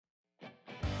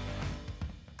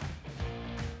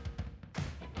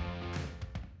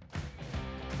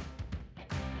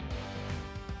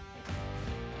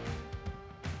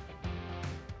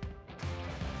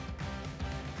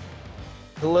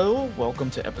Hello, welcome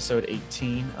to episode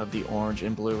 18 of the Orange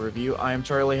and Blue Review. I am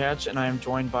Charlie Hatch, and I am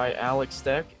joined by Alex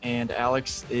Steck. And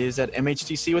Alex is at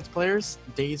MHTC with the players,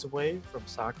 days away from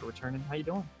soccer returning. How you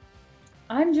doing?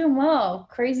 I'm doing well.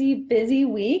 Crazy busy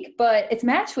week, but it's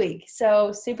match week,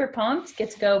 so super pumped. Get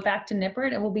to go back to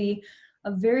Nippert. It will be a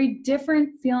very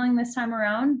different feeling this time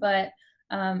around, but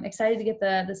excited to get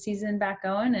the season back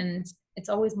going, and it's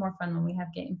always more fun when we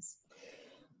have games.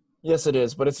 Yes, it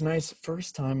is, but it's nice.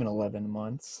 First time in 11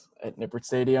 months at Nippert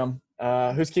Stadium.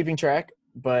 Who's keeping track?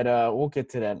 But we'll get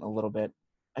to that in a little bit.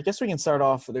 I guess we can start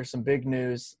off. There's some big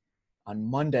news. On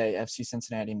Monday, FC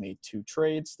Cincinnati made two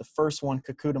trades. The first one,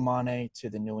 Kekuta Mane to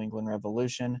the New England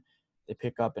Revolution. They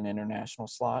pick up an international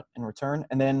slot in return.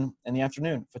 And then in the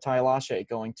afternoon, Fatai Alashe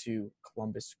going to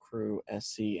Columbus Crew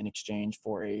SC in exchange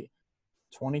for a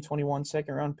 2021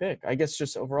 second-round pick. I guess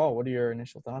just overall, what are your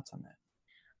initial thoughts on that?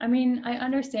 I mean, I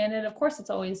understand it. Of course, it's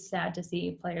always sad to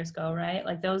see players go, right?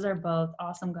 Like, those are both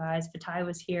awesome guys. Fatai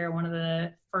was here, one of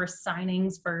the first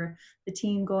signings for the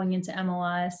team going into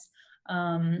MLS.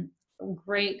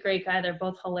 Great guy. They're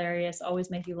both hilarious, always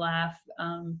make you laugh.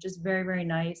 Just very, very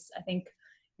nice. I think,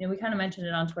 we kind of mentioned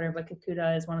it on Twitter, but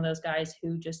Kekuta is one of those guys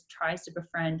who just tries to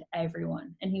befriend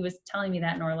everyone. And he was telling me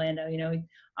that in Orlando, Adrian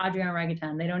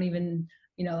Reguetan, they don't even,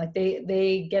 like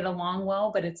they get along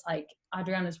well, but it's like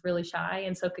Adrian is really shy.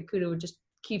 And so Kekuta would just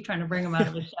keep trying to bring him out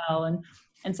of his shell.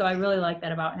 And so I really like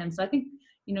that about him. So I think,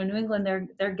 New England,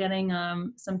 they're getting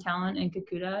some talent in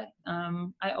Kekuta.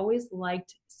 I always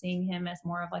liked seeing him as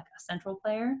more of like a central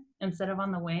player instead of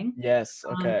on the wing. Yes,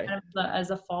 okay. Kind of as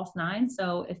a false nine.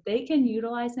 So if they can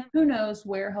utilize him, who knows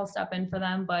where he'll step in for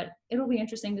them. But it'll be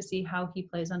interesting to see how he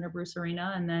plays under Bruce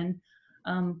Arena. And then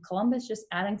Columbus just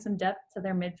adding some depth to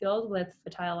their midfield with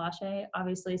Fatai Alashe.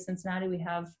 Obviously, Cincinnati, we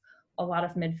have a lot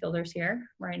of midfielders here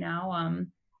right now.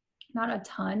 Not a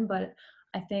ton, but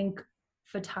I think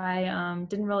Fatai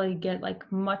didn't really get like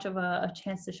much of a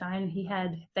chance to shine. He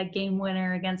had that game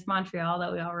winner against Montreal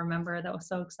that we all remember. That was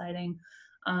so exciting.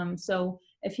 So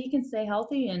if he can stay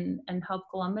healthy and help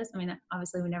Columbus, I mean,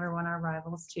 obviously we never want our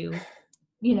rivals to,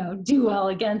 do well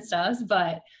against us,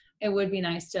 but it would be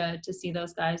nice to see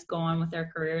those guys go on with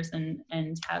their careers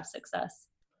and have success.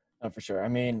 Oh, for sure. I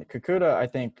mean, Kekuta, I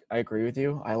think I agree with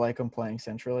you. I like him playing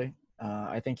centrally.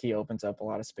 I think he opens up a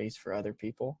lot of space for other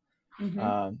people.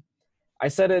 Mm-hmm. I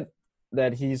said it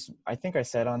that I think I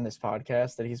said on this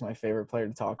podcast that he's my favorite player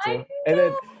to talk to.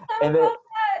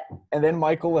 And then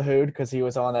Michael Lahoud, because he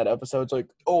was on that episode, was like,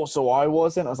 oh, so I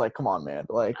wasn't? I was like, come on, man.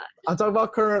 Like, I'm talking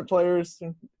about current players.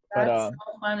 That's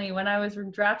so funny. When I was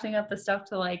drafting up the stuff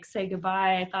to like say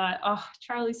goodbye, I thought, oh,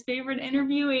 Charlie's favorite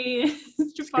interviewee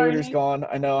is Scooter's gone.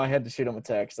 I know. I had to shoot him a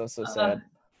text. That's so sad.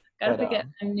 Gotta pick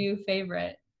a new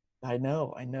favorite. I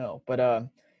know. But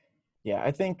yeah,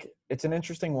 I think it's an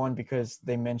interesting one because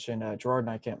they mentioned Gerard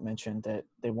Nijkamp mentioned that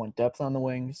they want depth on the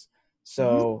wings.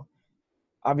 So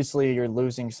obviously you're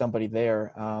losing somebody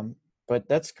there, but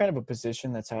that's kind of a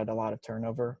position that's had a lot of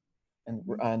turnover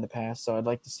in the past. So I'd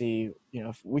like to see,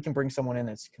 if we can bring someone in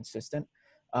that's consistent.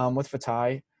 With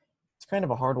Fatai, it's kind of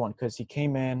a hard one because he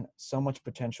came in so much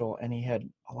potential and he had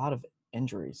a lot of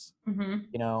injuries.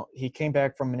 Mm-hmm. He came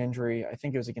back from an injury. I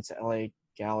think it was against the LA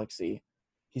Galaxy.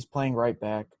 He's playing right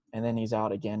back, and then he's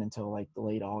out again until like the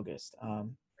late August.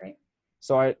 Right.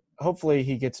 So hopefully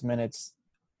he gets minutes.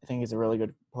 I think he's a really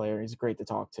good player. He's great to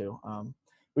talk to.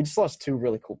 We just lost two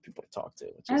really cool people to talk to,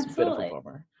 which is a bit of a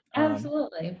bummer.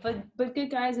 Absolutely, but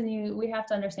good guys, and we have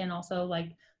to understand also, like,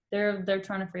 they're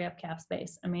trying to free up cap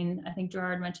space. I mean, I think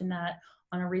Gerard mentioned that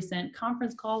on a recent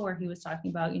conference call where he was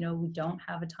talking about, we don't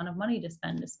have a ton of money to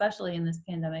spend, especially in this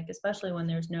pandemic, especially when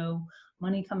there's no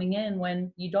money coming in,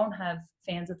 when you don't have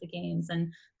fans at the games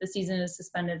and the season is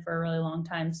suspended for a really long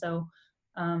time. So,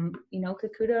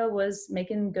 Kekuta was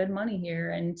making good money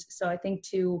here. And so I think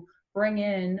to bring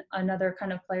in another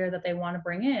kind of player that they want to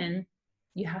bring in,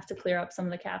 you have to clear up some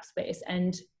of the cap space.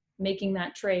 And making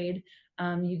that trade,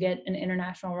 you get an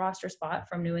international roster spot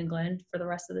from New England for the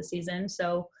rest of the season.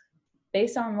 So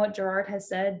based on what Gerard has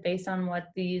said, based on what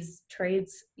these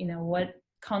trades, what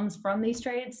comes from these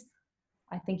trades,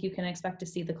 I think you can expect to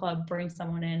see the club bring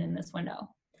someone in this window.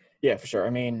 Yeah, for sure.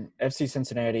 I mean, FC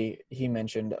Cincinnati, he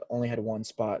mentioned, only had one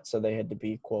spot, so they had to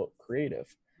be, quote,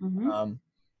 creative. Mm-hmm.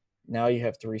 Now you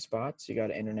have three spots. You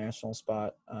got an international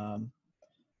spot.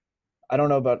 I don't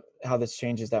know about how this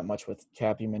changes that much with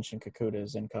cap. You mentioned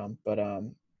Kekuta's income, but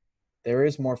there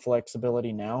is more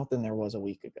flexibility now than there was a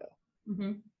week ago.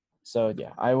 Mm-hmm. So, yeah,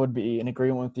 I would be in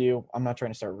agreement with you. I'm not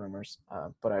trying to start rumors,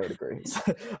 but I would agree.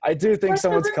 I do think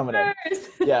someone's coming in.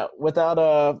 Yeah,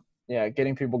 without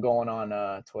getting people going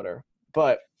on Twitter.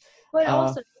 But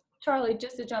also, Charlie,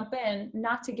 just to jump in,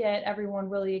 not to get everyone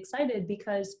really excited,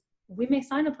 because we may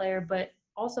sign a player, but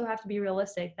also have to be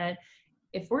realistic that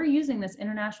if we're using this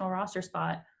international roster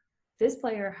spot, this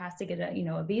player has to get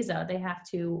a visa. They have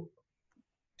to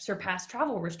surpass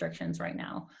travel restrictions right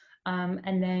now,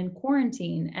 and then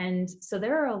quarantine. And so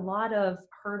there are a lot of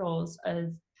hurdles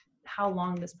of how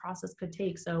long this process could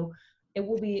take. So it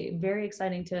will be very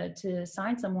exciting to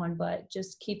sign someone, but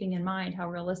just keeping in mind how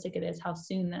realistic it is, how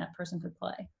soon that person could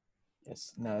play.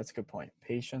 Yes, no, that's a good point.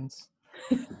 Patience.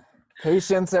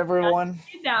 Patience, everyone.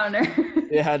 Downer.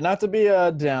 Yeah, not to be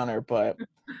a downer, but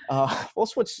we'll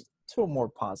switch to a more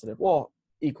positive, well,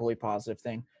 equally positive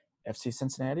thing. FC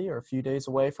Cincinnati are a few days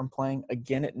away from playing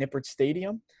again at Nippert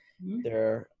Stadium. Mhm.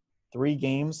 Their 3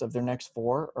 games of their next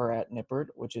 4 are at Nippert,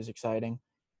 which is exciting,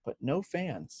 but no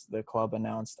fans, the club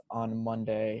announced on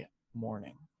Monday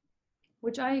morning.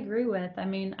 Which I agree with. I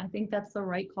mean, I think that's the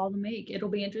right call to make. It'll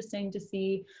be interesting to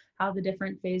see how the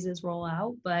different phases roll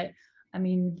out. But I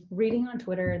mean, reading on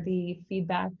Twitter, the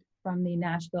feedback from the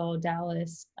Nashville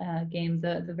Dallas game,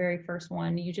 the very first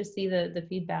one, you just see the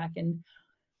feedback. And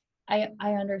I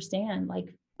understand,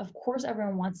 like, of course,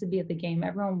 everyone wants to be at the game.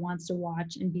 Everyone wants to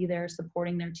watch and be there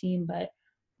supporting their team. But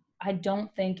I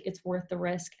don't think it's worth the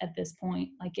risk at this point.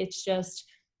 Like, it's just,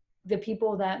 the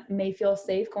people that may feel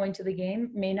safe going to the game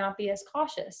may not be as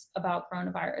cautious about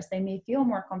coronavirus. They may feel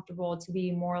more comfortable to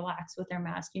be more lax with their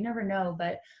mask. You never know,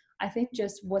 but I think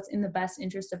just what's in the best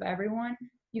interest of everyone,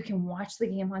 you can watch the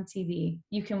game on TV.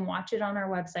 You can watch it on our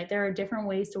website. There are different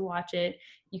ways to watch it.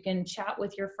 You can chat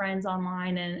with your friends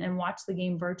online and watch the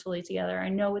game virtually together. I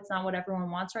know it's not what everyone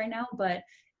wants right now, but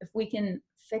if we can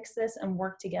fix this and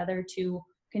work together to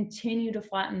continue to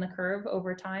flatten the curve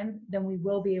over time, then we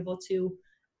will be able to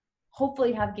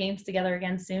hopefully have games together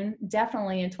again soon.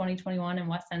 Definitely in 2021 in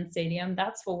West End Stadium.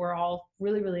 That's what we're all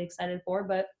really, really excited for.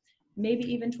 But maybe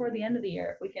even toward the end of the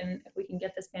year, if we can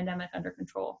get this pandemic under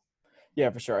control. Yeah,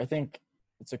 for sure. I think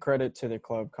it's a credit to the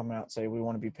club coming out and say we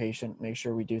want to be patient, make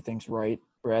sure we do things right,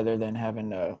 rather than having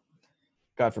to,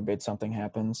 God forbid, something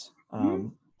happens.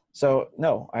 So,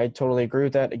 no, I totally agree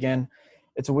with that. Again,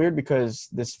 it's weird because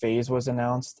this phase was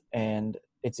announced, and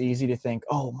it's easy to think,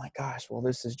 oh, my gosh, well,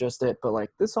 this is just it. But,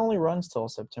 like, this only runs till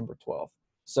September 12th.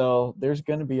 So there's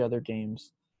going to be other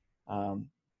games.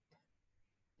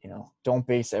 Don't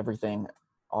base everything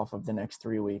off of the next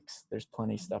 3 weeks. There's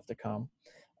plenty of stuff to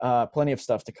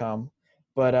come.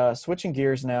 But switching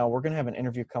gears now, we're going to have an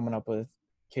interview coming up with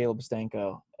Caleb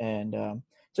Stanko. And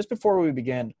just before we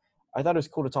begin, I thought it was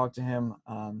cool to talk to him.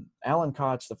 Alan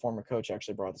Koch, the former coach,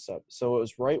 actually brought this up. So it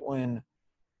was right when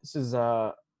this is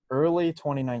early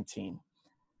 2019.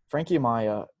 Frankie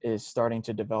Amaya is starting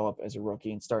to develop as a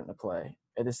rookie and starting to play.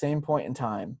 At the same point in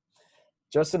time,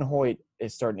 Justin Hoyt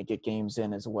is starting to get games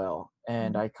in as well.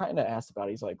 And I kind of asked about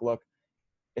it. He's like, look,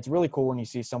 it's really cool when you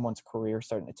see someone's career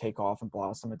starting to take off and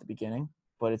blossom at the beginning,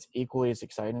 but it's equally as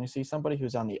exciting to see somebody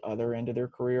who's on the other end of their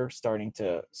career starting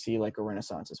to see like a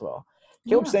renaissance as well.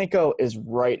 Caleb Stanko is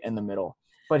right in the middle,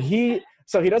 but he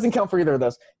doesn't count for either of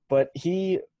those, but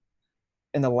he,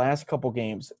 in the last couple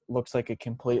games, looks like a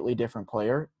completely different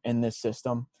player in this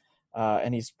system.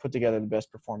 And he's put together the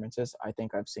best performances I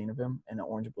think I've seen of him in an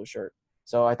orange and blue shirt.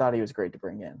 So I thought he was great to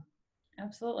bring in.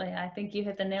 Absolutely. I think you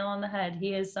hit the nail on the head.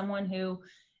 He is someone who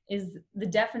is the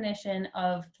definition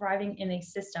of thriving in a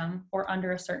system or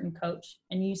under a certain coach.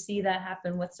 And you see that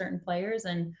happen with certain players.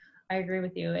 And I agree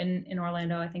with you. In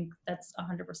Orlando, I think that's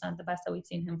 100% the best that we've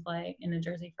seen him play in a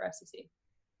jersey for SEC.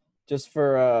 Just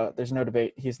for there's no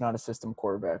debate, he's not a system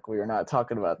quarterback. We are not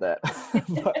talking about that.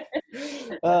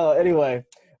 But, anyway,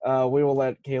 we will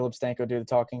let Caleb Stanko do the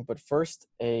talking. But first,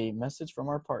 a message from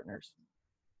our partners.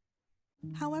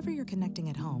 However you're connecting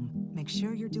at home, make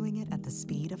sure you're doing it at the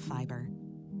speed of fiber.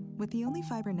 With the only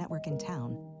fiber network in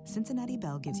town, Cincinnati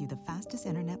Bell gives you the fastest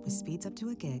internet with speeds up to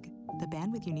a gig, the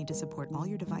bandwidth you need to support all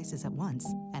your devices at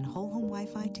once, and whole home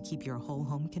Wi-Fi to keep your whole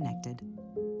home connected.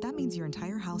 That means your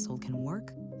entire household can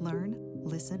work, learn,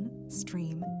 listen,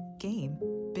 stream, game,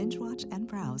 binge watch, and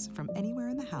browse from anywhere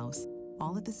in the house,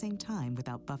 all at the same time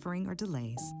without buffering or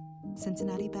delays.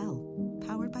 Cincinnati Bell,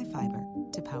 powered by fiber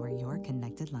to power your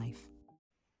connected life.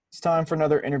 It's time for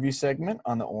another interview segment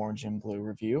on the Orange and Blue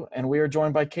Review, and we are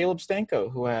joined by Caleb Stanko,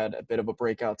 who had a bit of a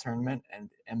breakout tournament and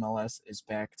MLS is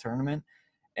Back tournament,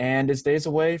 and is days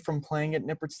away from playing at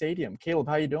Nippert Stadium. Caleb,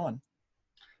 how you doing?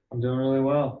 I'm doing really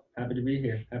well. Happy to be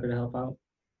here. Happy to help out.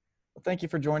 Well, thank you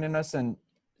for joining us. And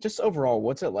just overall,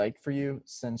 what's it like for you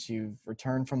since you've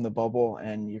returned from the bubble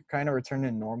and you're kind of returning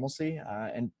to normalcy,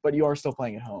 but you are still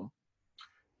playing at home?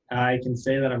 I can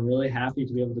say that I'm really happy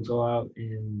to be able to go out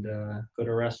and go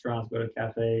to restaurants, go to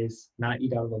cafes, not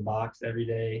eat out of a box every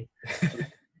day.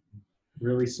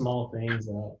 Really small things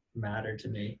that matter to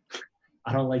me.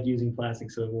 I don't like using plastic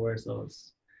silverware, so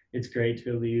it's great to be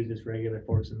able to use just regular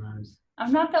forks and knives.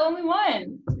 I'm not the only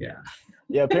one. Yeah.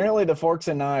 Yeah, apparently the forks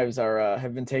and knives are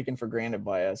have been taken for granted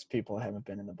by us people who haven't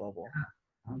been in the bubble.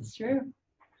 It's true.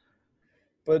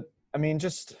 But I mean,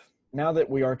 just now that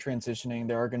we are transitioning,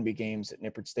 there are going to be games at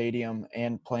Nippert Stadium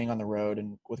and playing on the road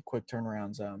and with quick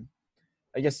turnarounds.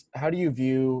 I guess, how do you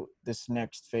view this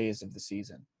next phase of the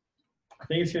season? I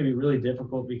think it's going to be really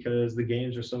difficult because the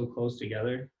games are so close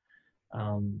together.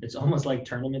 It's almost like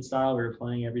tournament style. We're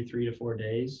playing every 3 to 4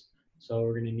 days. So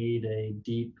we're going to need a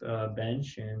deep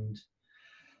bench. And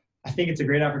I think it's a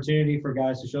great opportunity for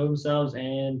guys to show themselves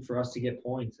and for us to get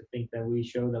points. I think that we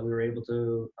showed that we were able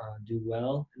to do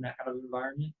well in that kind of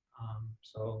environment.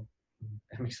 So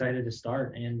I'm excited to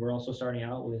start. And we're also starting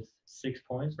out with 6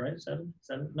 points, right? 7?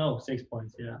 No, 6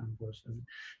 points. Yeah, unfortunately.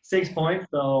 6 points.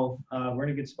 So we're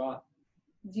in a good spot.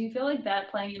 Do you feel like that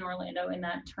playing in Orlando in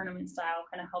that tournament style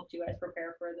kind of helped you guys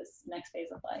prepare for this next phase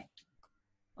of play?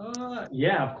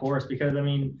 Yeah, of course, because I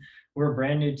mean, we're a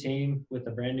brand new team with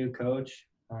a brand new coach.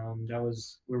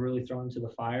 We're really thrown to the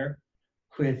fire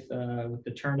with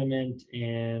the tournament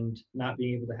and not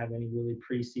being able to have any really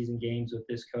preseason games with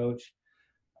this coach.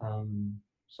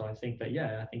 So I think that,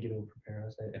 yeah, I think it will prepare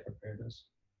us. It prepared us.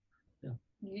 Yeah.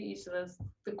 You get used to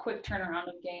the quick turnaround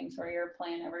of games where you're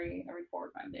playing every 4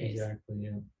 or 5 days. Exactly. Yeah.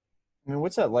 I mean,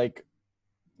 what's that like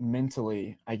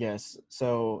mentally, I guess?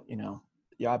 So,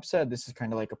 Yob said this is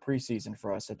kind of like a preseason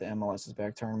for us at the MLS is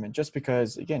Back tournament, just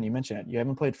because, again, you mentioned it, you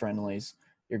haven't played friendlies,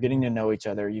 you're getting to know each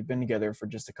other, you've been together for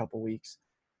just a couple weeks.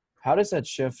 How does that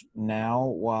shift now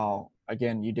while,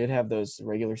 again, you did have those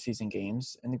regular season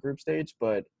games in the group stage,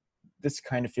 but this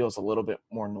kind of feels a little bit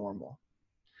more normal?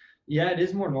 Yeah, it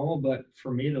is more normal, but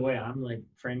for me, the way I'm like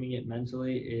framing it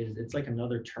mentally is it's like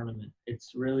another tournament.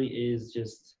 It's really is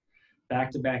just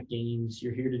back-to-back games.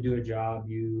 You're here to do a job.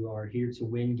 You are here to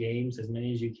win games, as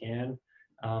many as you can.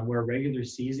 Where regular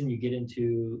season, you get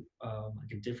into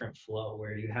like a different flow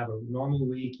where you have a normal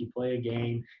week, you play a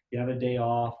game, you have a day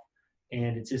off,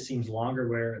 and it just seems longer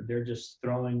where they're just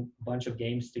throwing a bunch of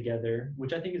games together,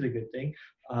 which I think is a good thing.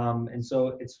 And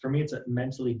so for me, it's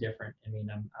mentally different. I mean,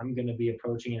 I'm going to be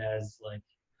approaching it as like,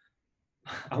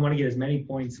 I want to get as many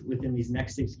points within these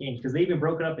next 6 games because they even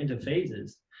broke it up into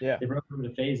phases. Yeah. They broke it up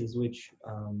into phases, which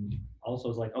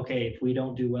also is like, okay, if we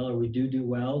don't do well or we do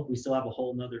well, we still have a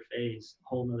whole nother phase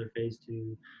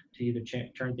to either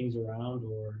turn things around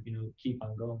or, keep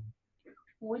on going.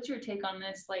 What's your take on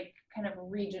this, like, kind of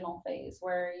regional phase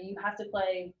where you have to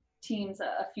play teams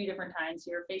a few different times?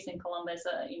 You're facing Columbus,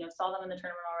 saw them in the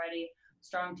tournament already,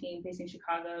 strong team, facing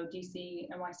Chicago, DC,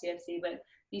 NYCFC, but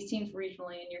these teams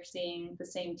regionally, and you're seeing the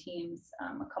same teams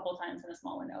a couple times in a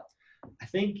small window. I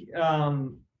think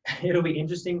it'll be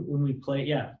interesting when we play,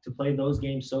 to play those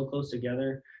games so close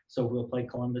together. So we'll play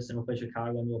Columbus and we'll play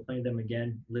Chicago and we'll play them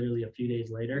again literally a few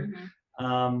days later.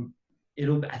 Mm-hmm.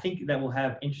 I think that will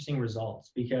have interesting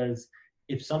results because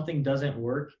if something doesn't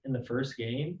work in the first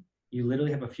game, you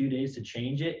literally have a few days to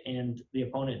change it and the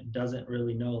opponent doesn't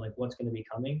really know like what's going to be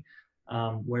coming.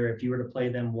 Where if you were to play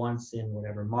them once in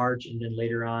March and then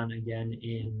later on again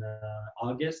in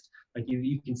August, like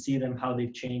you can see them how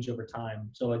they've changed over time.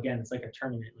 So again, it's like a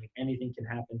tournament, like anything can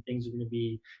happen. Things are going to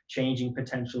be changing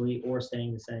potentially or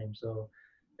staying the same. So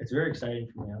it's very exciting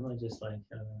for me. I'm not just like,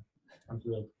 I'm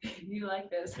thrilled. You like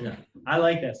this? Yeah, I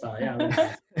like that style. Yeah. I like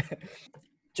that.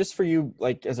 Just for you,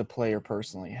 like as a player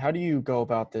personally, how do you go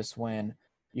about this when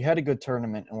you had a good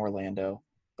tournament in Orlando,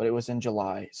 but it was in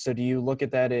July? So do you look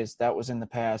at that as that was in the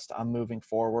past, I'm moving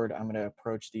forward, I'm going to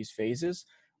approach these phases?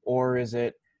 Or is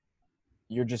it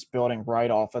you're just building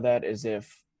right off of that as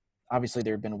if obviously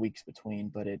there have been weeks between,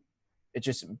 but it's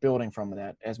just building from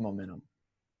that as momentum?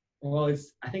 Well,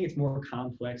 I think it's more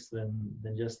complex than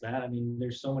just that. I mean,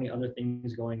 there's so many other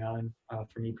things going on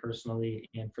for me personally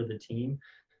and for the team.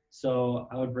 So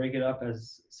I would break it up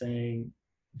as saying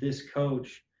this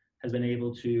coach has been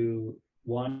able to,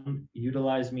 one,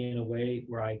 utilize me in a way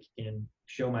where I can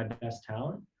show my best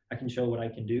talent. I can show what I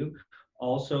can do.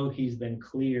 Also, he's been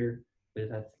clear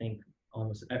with, I think,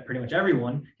 almost pretty much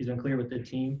everyone. He's been clear with the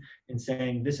team in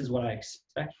saying, this is what I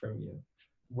expect from you,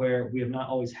 where we have not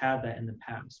always had that in the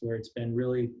past, where it's been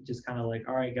really just kind of like,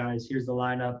 all right, guys, here's the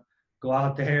lineup. Go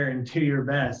out there and do your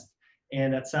best.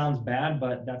 And that sounds bad,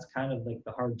 but that's kind of like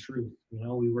the hard truth.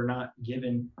 We were not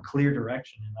given clear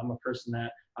direction. And I'm a person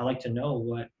that I like to know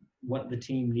what the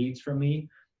team needs from me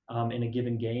in a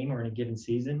given game or in a given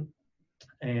season.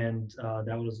 And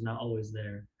that was not always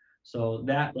there. So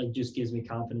that like just gives me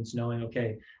confidence knowing,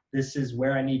 okay, this is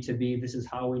where I need to be. This is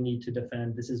how we need to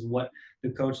defend. This is what the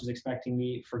coach is expecting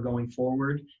me for going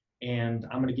forward. And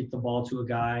I'm going to get the ball to a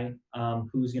guy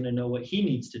who's going to know what he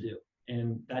needs to do.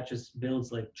 And that just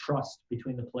builds like trust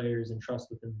between the players and trust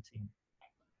within the team.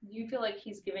 Do you feel like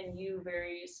he's given you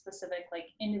very specific, like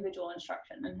individual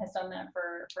instruction and has done that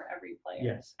for every player?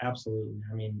 Yes, absolutely.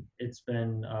 I mean, it's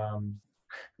been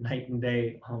night and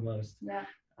day almost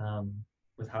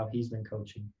with how he's been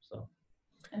coaching. So.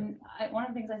 And one of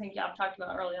the things I think Yap talked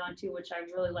about early on too, which I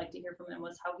really like to hear from him,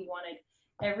 was how he wanted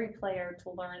every player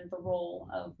to learn the role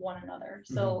of one another.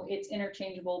 So it's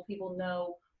interchangeable. People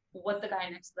know what the guy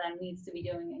next to them needs to be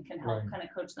doing and can help kind of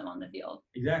coach them on the field.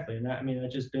 Exactly. And that, I mean,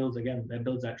 that just builds, again, that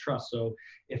builds that trust. So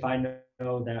if I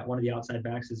know that one of the outside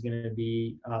backs is going to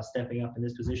be stepping up in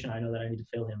this position, I know that I need to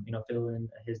fill him, fill in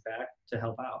his back to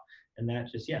help out. And that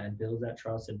just, it builds that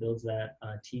trust. It builds that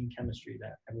team chemistry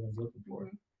that everyone's looking for.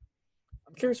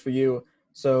 I'm curious for you.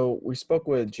 So we spoke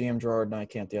with GM Gerard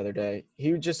Nijkamp the other day.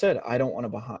 He just said, I don't want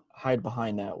to hide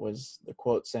behind that, was the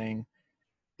quote, saying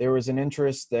there was an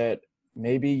interest that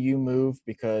maybe you move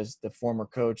because the former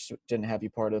coach didn't have you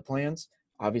part of the plans.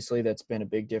 Obviously, that's been a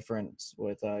big difference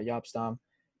with Jaap Stam.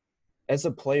 As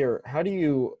a player, how do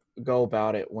you go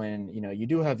about it when, you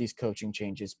do have these coaching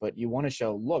changes, but you want to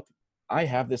show, look, I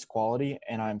have this quality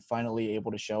and I'm finally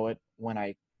able to show it when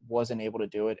I wasn't able to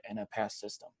do it in a past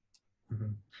system?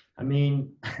 I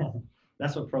mean,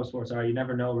 that's what pro sports are. You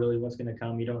never know really what's going to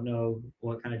come. You don't know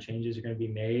what kind of changes are going to be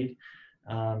made.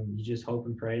 You just hope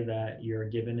and pray that you're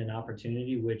given an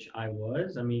opportunity, which I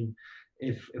was. I mean,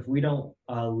 if we don't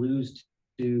lose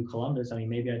to Columbus, I mean,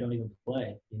 maybe I don't even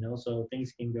play, so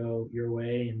things can go your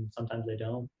way and sometimes they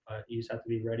don't, but you just have to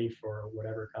be ready for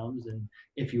whatever comes. And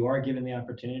if you are given the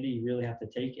opportunity, you really have to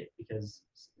take it, because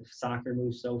soccer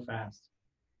moves so fast.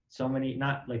 So many,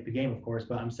 not like the game, of course,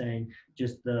 but I'm saying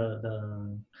just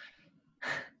the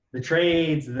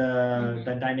trades,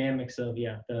 the dynamics of,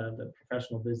 the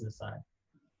professional business side.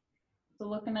 So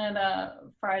looking at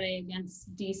Friday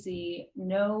against DC,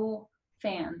 no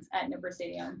fans at Nippert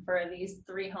Stadium for these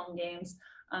 3 home games.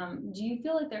 Do you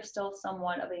feel like there's still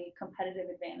somewhat of a competitive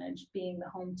advantage being the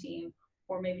home team,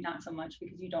 or maybe not so much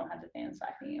because you don't have the fans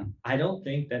backing you? I don't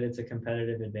think that it's a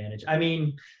competitive advantage. I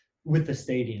mean, with the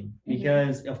stadium,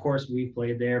 because of course we've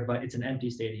played there, but it's an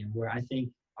empty stadium where I think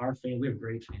our fans, we have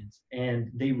great fans, and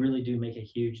they really do make a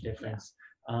huge difference.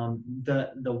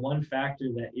 The one factor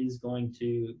that is going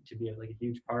to be a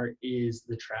huge part is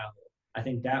the travel. I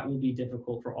think that will be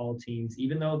difficult for all teams,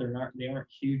 even though they aren't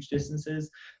huge distances.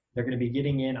 They're going to be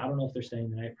getting in. I don't know if they're staying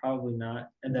the night, probably not,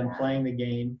 and then playing the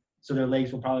game, so their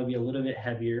legs will probably be a little bit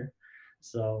heavier.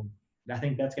 So I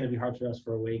think that's going to be hard for us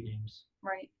for away games.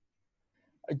 Right.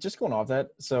 Just going off that,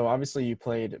 so obviously you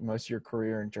played most of your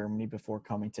career in Germany before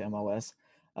coming to MLS.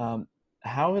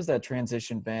 How has that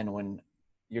transition been when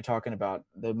you're talking about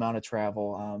the amount of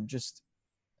travel? Just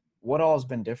what all has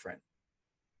been different?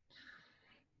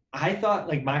 I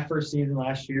thought, my first season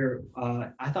last year,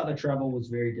 I thought the travel was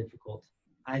very difficult.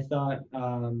 I thought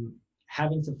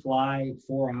having to fly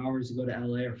 4 hours to go to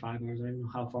LA, or 5 hours, I don't know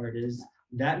how far it is,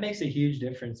 that makes a huge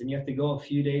difference. And you have to go a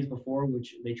few days before,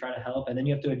 which they try to help. And then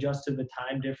you have to adjust to the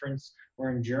time difference.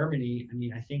 Where in Germany, I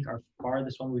mean, I think our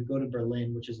farthest one, we'd go to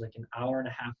Berlin, which is like an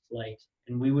hour-and-a-half flight.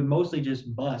 And we would mostly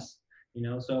just bus,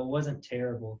 so it wasn't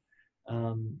terrible.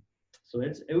 So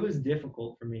it was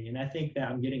difficult for me. And I think that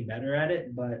I'm getting better at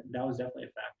it, but that was definitely a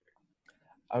factor.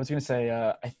 I was going to say,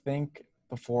 I think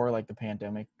before the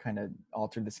pandemic kind of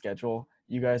altered the schedule,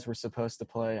 you guys were supposed to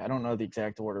play, I don't know the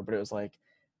exact order, but it was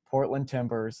Portland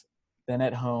Timbers, then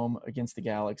at home against the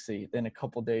Galaxy, then a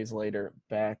couple days later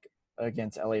back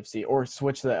against LAFC, or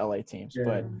switch to the LA teams,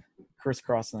 but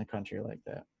crisscrossing the country like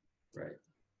that. Right.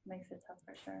 Makes it tough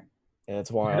for sure. Yeah,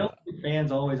 it's wild. I don't think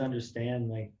fans always understand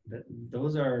that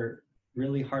those are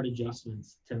really hard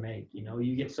adjustments to make.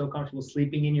 You get so comfortable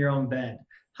sleeping in your own bed.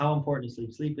 How important is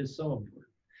sleep? Sleep is so important.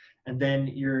 And then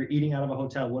you're eating out of a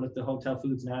hotel. What if the hotel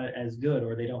food's not as good,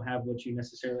 or they don't have what you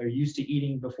necessarily are used to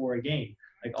eating before a game?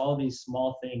 All these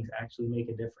small things actually make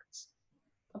a difference.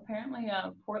 Apparently,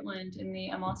 Portland in the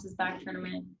MLS's back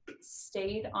tournament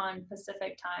stayed on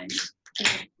Pacific time.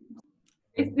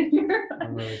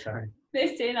 I'm really sorry.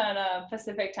 They stayed on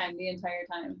Pacific time the entire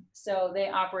time. So they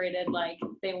operated like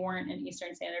they weren't in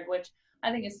Eastern Standard, which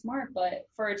I think is smart. But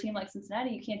for a team like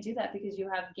Cincinnati, you can't do that because you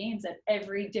have games at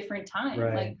every different time,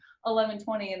 right.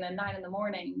 11:20 and then 9 in the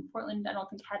morning. Portland, I don't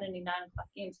think, had any 9 o'clock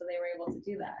games, so they were able to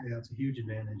do that. Yeah, it's a huge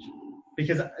advantage.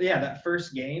 Because, that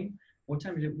first game, what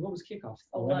was kickoff?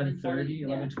 11:30,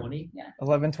 11:20? Yeah.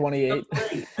 11:28.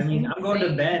 I mean, I'm going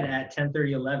to bed at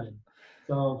 10:30, 11.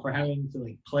 So for having to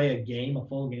like play a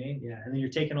full game, yeah, and then you're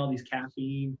taking all these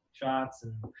caffeine shots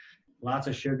and lots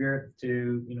of sugar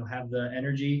to have the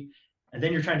energy, and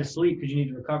then you're trying to sleep because you need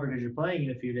to recover because you're playing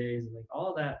in a few days, and like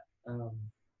all that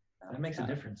that makes a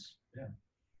difference. Yeah.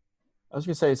 I was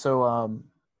gonna say, so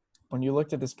when you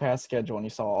looked at this past schedule and you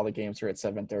saw all the games here at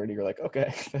 7:30, you're like,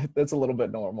 okay, that's a little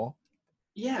bit normal.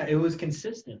 Yeah, it was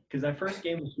consistent because that first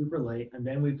game was super late, and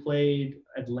then we played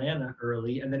Atlanta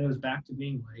early, and then it was back to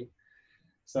being late.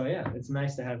 So yeah, it's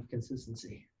nice to have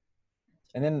consistency.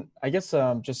 And then I guess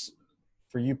just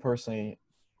for you personally,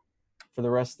 for the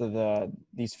rest of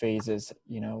these phases,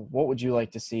 what would you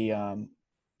like to see,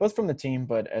 both from the team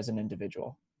but as an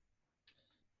individual?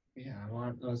 Yeah, I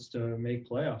want us to make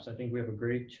playoffs. I think we have a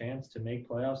great chance to make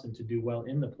playoffs and to do well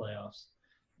in the playoffs.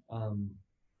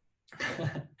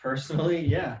 Personally,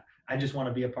 yeah, I just want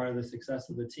to be a part of the success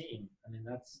of the team. I mean,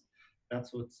 that's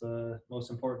what's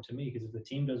most important to me, because if the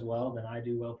team does well, then I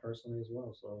do well personally as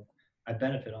well. So I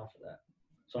benefit off of that.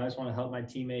 So I just want to help my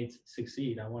teammates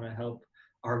succeed. I want to help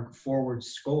our forwards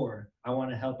score. I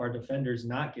want to help our defenders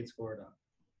not get scored on.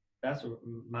 That's what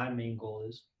my main goal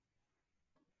is.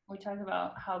 We talked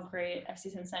about how great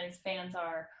FC Cincinnati's fans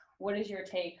are. What is your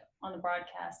take on the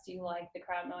broadcast? Do you like the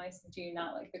crowd noise? Do you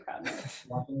not like the crowd noise?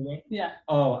 Watching the game? Yeah.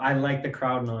 Oh, I like the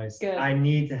crowd noise. Good. I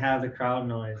need to have the crowd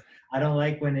noise. I don't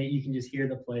like when you can just hear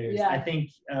the players. Yeah. I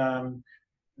think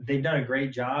they've done a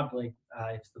great job. Like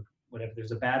if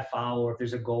there's a bad foul or if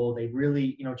there's a goal, they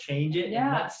really change it.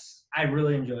 Yeah. And I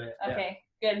really enjoy it. Okay.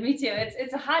 Yeah. Good. Me too.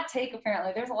 It's a hot take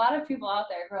apparently. There's a lot of people out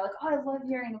there who are like, oh, I love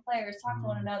hearing the players talk to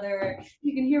one another.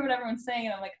 You can hear what everyone's saying,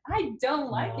 and I'm like, I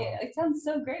don't like it. It sounds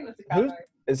so great with the crowd noise.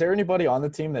 Is there anybody on the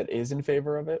team that is in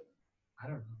favor of it? I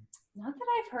don't know. Not that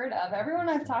I've heard of. Everyone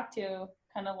I've talked to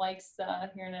kind of likes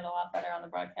hearing it a lot better on the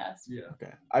broadcast. Yeah.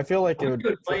 Okay. I feel like I would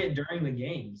play it during the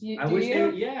games. I wish you? they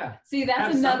would, yeah. See,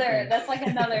 that's like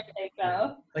another take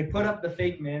though. Like put up the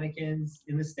fake mannequins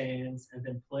in the stands and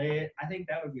then play it. I think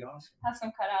that would be awesome. Have some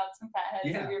cutouts, some fat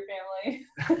heads of your family.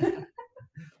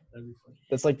 That'd be fun.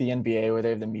 That's like the NBA where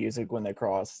they have the music when they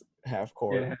cross half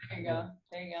court. Yeah.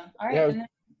 There you go. All right. Yeah, And then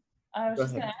I was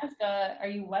just going to ask, are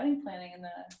you wedding planning in the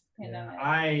pandemic? Yeah,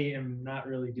 I am not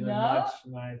really doing much.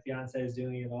 My fiance is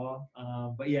doing it all.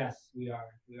 But yes, we are.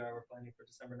 We're planning for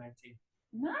December 19th.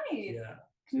 Nice. Yeah.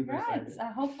 Congrats.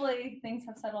 Hopefully things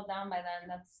have settled down by then.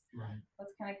 That's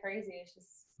what's kind of crazy. It's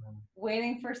just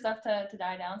waiting for stuff to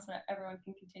die down so that everyone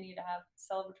can continue to have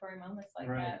celebratory moments like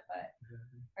that. But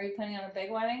are you planning on a big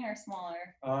wedding or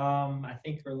smaller? I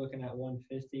think we're looking at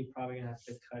 150. Probably gonna have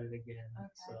to cut it again. Okay.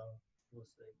 So we'll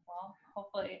see. Well,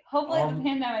 hopefully the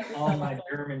pandemic is all my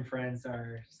German friends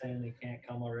are saying they can't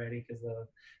come already because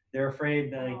they're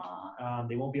afraid that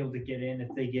they won't be able to get in.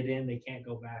 If they get in, they can't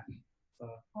go back. So,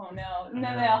 oh no! And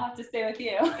then they all have to stay with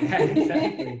you. Yeah,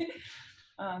 exactly.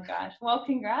 Oh gosh! Well,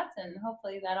 congrats, and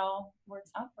hopefully that all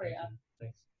works out for you.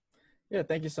 Thanks. Yeah,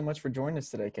 thank you so much for joining us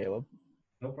today, Caleb.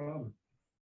 No problem.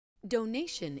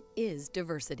 Donation is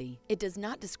diversity. It does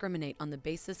not discriminate on the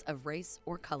basis of race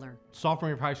or color. Sophomore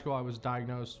year of high school, I was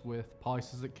diagnosed with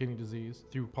polycystic kidney disease.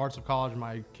 Through parts of college,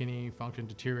 my kidney function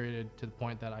deteriorated to the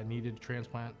point that I needed a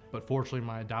transplant. But fortunately,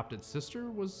 my adopted sister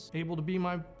was able to be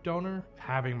my donor.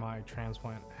 Having my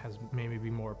transplant has made me be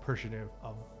more appreciative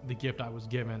of the gift I was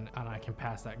given, and I can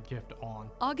pass that gift on.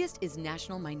 August is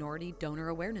National Minority Donor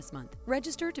Awareness Month.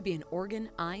 Register to be an organ,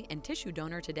 eye, and tissue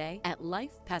donor today at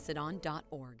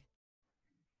lifepassiton.org.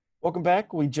 Welcome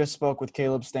back. We just spoke with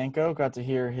Caleb Stanko, got to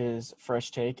hear his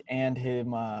fresh take and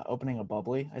him opening a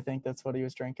bubbly. I think that's what he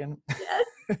was drinking. Yes,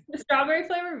 the strawberry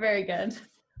flavor, very good.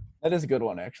 That is a good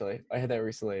one, actually. I had that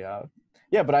recently.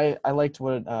 Yeah, but I liked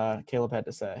what Caleb had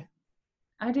to say.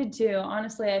 I did too.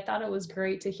 Honestly, I thought it was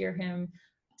great to hear him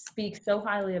speak so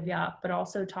highly of Jaap, but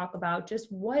also talk about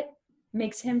just what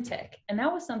makes him tick. And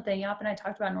that was something Jaap and I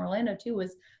talked about in Orlando too,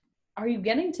 was are you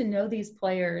getting to know these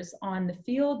players on the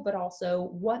field, but also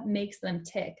what makes them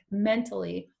tick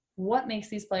mentally? What makes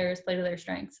these players play to their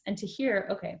strengths? And to hear,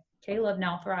 okay, Caleb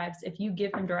now thrives. If you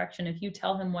give him direction, if you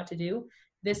tell him what to do,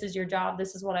 this is your job,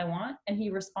 this is what I want, and he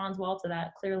responds well to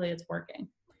that, clearly it's working.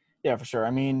 Yeah, for sure.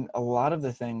 I mean, a lot of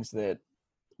the things that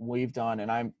we've done,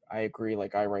 and I agree,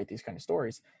 like I write these kind of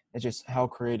stories, it's just how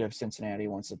creative Cincinnati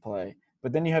wants to play.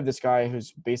 But then you have this guy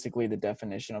who's basically the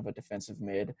definition of a defensive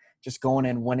mid, just going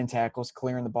in, winning tackles,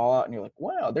 clearing the ball out, and you're like,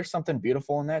 wow, there's something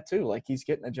beautiful in that too. Like he's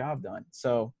getting the job done.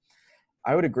 So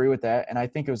I would agree with that. And I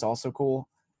think it was also cool.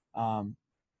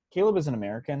 Caleb is an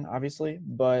American, obviously,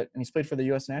 and he's played for the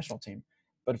U.S. national team.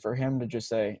 But for him to just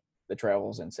say the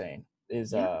travel's insane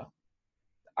is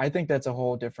I think that's a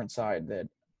whole different side that,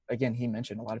 again, he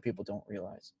mentioned a lot of people don't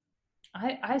realize.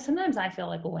 I sometimes I feel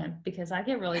like a wimp because I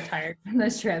get really tired from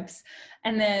those trips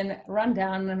and then run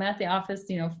down and I'm at the office,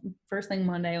 first thing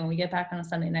Monday when we get back on a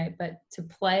Sunday night, but to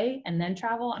play and then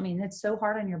travel, I mean, it's so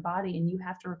hard on your body and you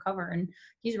have to recover. And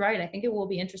he's right. I think it will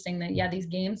be interesting that, yeah, these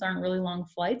games aren't really long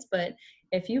flights, but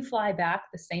if you fly back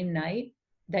the same night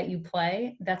that you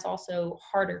play, that's also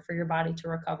harder for your body to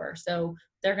recover. So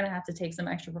they're going to have to take some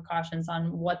extra precautions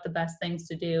on what the best things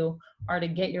to do are to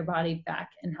get your body back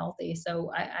and healthy.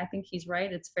 So I think he's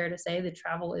right. It's fair to say that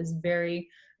travel is very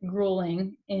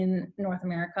grueling in North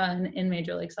America and in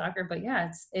Major League Soccer. But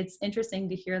yeah, it's interesting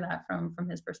to hear that from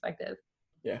his perspective.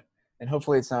 Yeah. And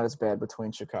hopefully it's not as bad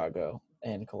between Chicago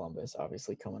and Columbus,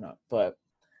 obviously, coming up. But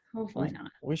Hopefully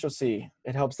not. we shall see.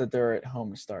 It helps that they're at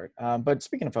home to start. But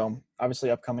speaking of home,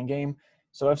 obviously upcoming game.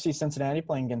 So FC Cincinnati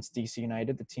playing against DC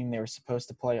United, the team they were supposed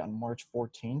to play on March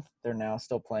 14th. They're now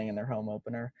still playing in their home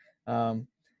opener. Again,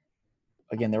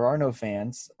 there are no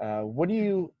fans. What do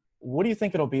you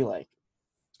think it'll be like?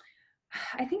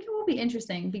 I think it will be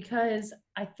interesting because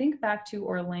I think back to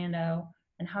Orlando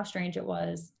and how strange it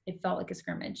was. It felt like a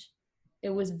scrimmage. It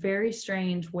was very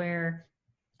strange where,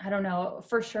 I don't know,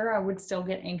 for sure I would still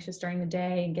get anxious during the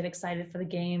day and get excited for the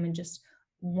game and just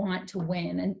want to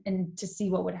win and to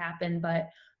see what would happen. But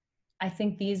I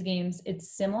think these games, it's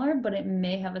similar, but it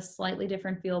may have a slightly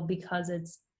different feel because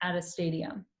it's at a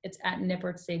stadium. It's at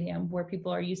Nippert Stadium where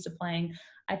people are used to playing.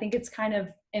 I think it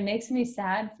makes me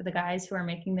sad for the guys who are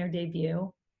making their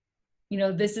debut.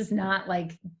 This is not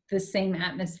like the same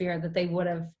atmosphere that they would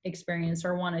have experienced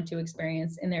or wanted to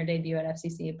experience in their debut at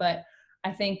FCC. But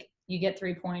I think you get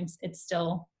 3 points. It's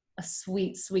still a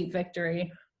sweet, sweet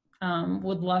victory.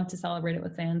 Would love to celebrate it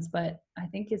with fans, but I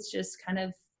think it's just kind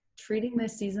of treating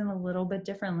this season a little bit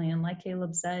differently. And like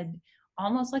Caleb said,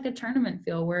 almost like a tournament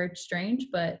feel where it's strange,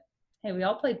 but hey, we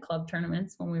all played club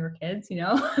tournaments when we were kids,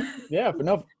 Yeah, but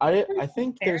no, I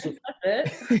think there's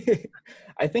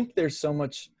I think there's so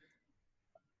much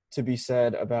to be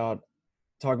said about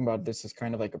talking about this as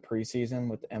kind of like a preseason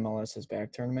with MLS's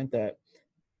back tournament that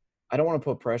I don't want to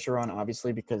put pressure on,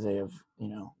 obviously, because they have,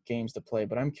 games to play,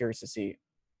 but I'm curious to see,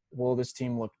 will this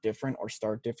team look different or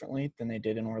start differently than they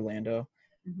did in Orlando?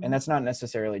 Mm-hmm. And that's not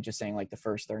necessarily just saying like the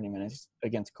first 30 minutes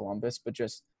against Columbus, but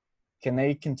just can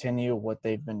they continue what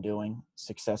they've been doing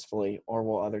successfully, or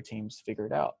will other teams figure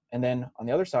it out? And then on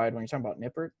the other side, when you're talking about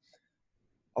Nippert,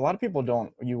 a lot of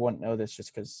people you wouldn't know this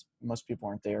just because most people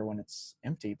aren't there when it's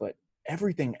empty, but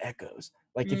everything echoes.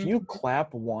 Like if you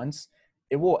clap once,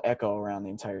 it will echo around the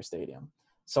entire stadium.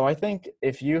 So I think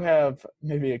if you have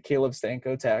maybe a Caleb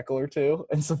Stanko tackle or two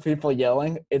and some people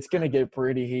yelling, it's going to get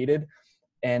pretty heated.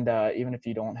 And even if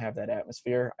you don't have that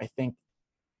atmosphere, I think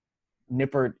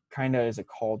Nippert kind of is a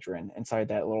cauldron inside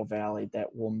that little valley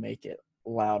that will make it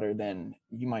louder than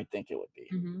you might think it would be.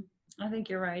 Mm-hmm. I think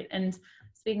you're right. And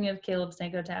speaking of Caleb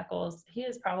Stanko tackles, he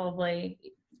is probably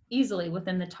easily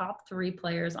within the top 3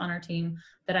 players on our team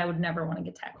that I would never want to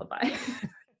get tackled by.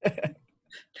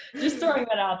 Just throwing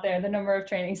that out there, the number of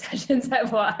training sessions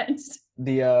I've watched.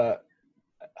 I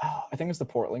think it was the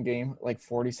Portland game, like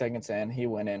 40 seconds in, he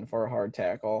went in for a hard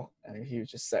tackle, and he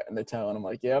was just setting the tone. I'm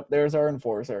like, yep, there's our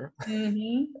enforcer.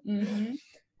 Mm-hmm. Mm-hmm.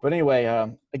 But anyway,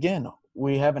 again,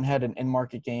 we haven't had an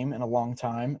in-market game in a long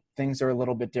time. Things are a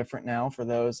little bit different now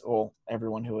for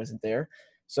everyone who isn't there.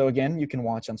 So again, you can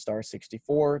watch on Star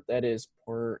 64. That is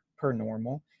per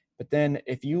normal. But then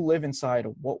if you live inside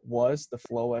what was the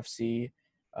Flow FC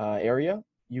area,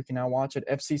 you can now watch at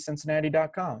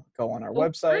fccincinnati.com. Go on our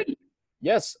website. Free.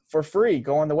 Yes, for free.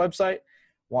 Go on the website,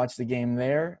 watch the game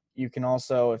there. You can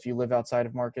also, if you live outside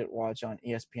of market, watch on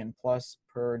ESPN Plus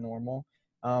per normal.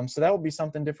 So that will be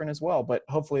something different as well. But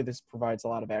hopefully this provides a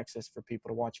lot of access for people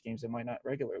to watch games they might not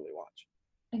regularly watch.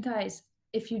 And guys,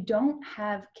 if you don't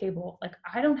have cable, like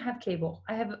I don't have cable,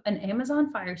 I have an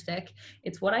Amazon Fire Stick.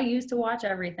 It's what I use to watch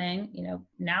everything.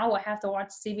 Now I have to watch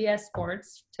CBS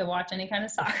Sports to watch any kind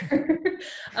of soccer,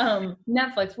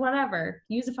 Netflix, whatever.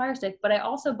 Use a Fire Stick. But I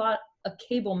also bought a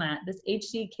cable mat, this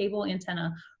HD cable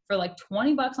antenna for like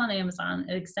 $20 on Amazon.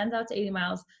 It extends out to 80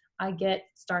 miles. I get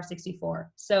Star 64.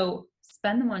 So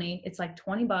spend the money. It's like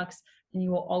 $20 and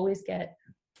you will always get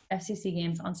FCC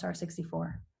games on Star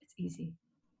 64. It's easy.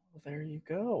 Well, there you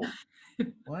go.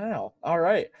 Wow. All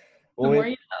right. Well, the more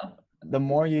you know. The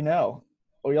more you know.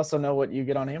 We also know what you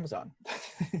get on Amazon.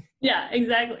 Yeah,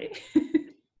 exactly.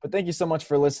 But thank you so much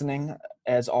for listening.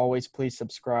 As always, please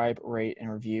subscribe, rate,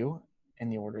 and review in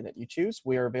the order that you choose.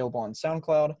 We are available on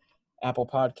SoundCloud, Apple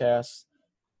Podcasts,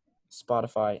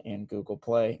 Spotify, and Google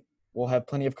Play. We'll have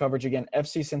plenty of coverage again.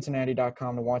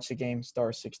 fccincinnati.com to watch the game,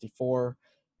 Star 64,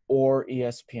 or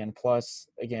ESPN Plus.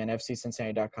 Again,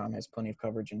 FCCincinnati.com has plenty of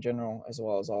coverage in general, as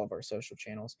well as all of our social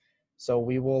channels. So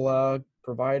we will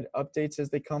provide updates as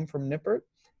they come from Nippert,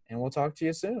 and we'll talk to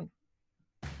you soon.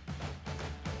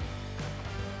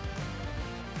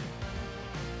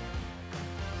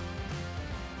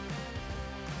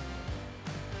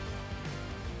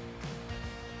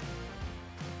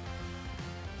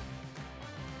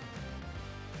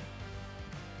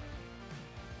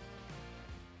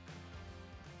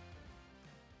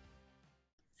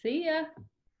 See ya.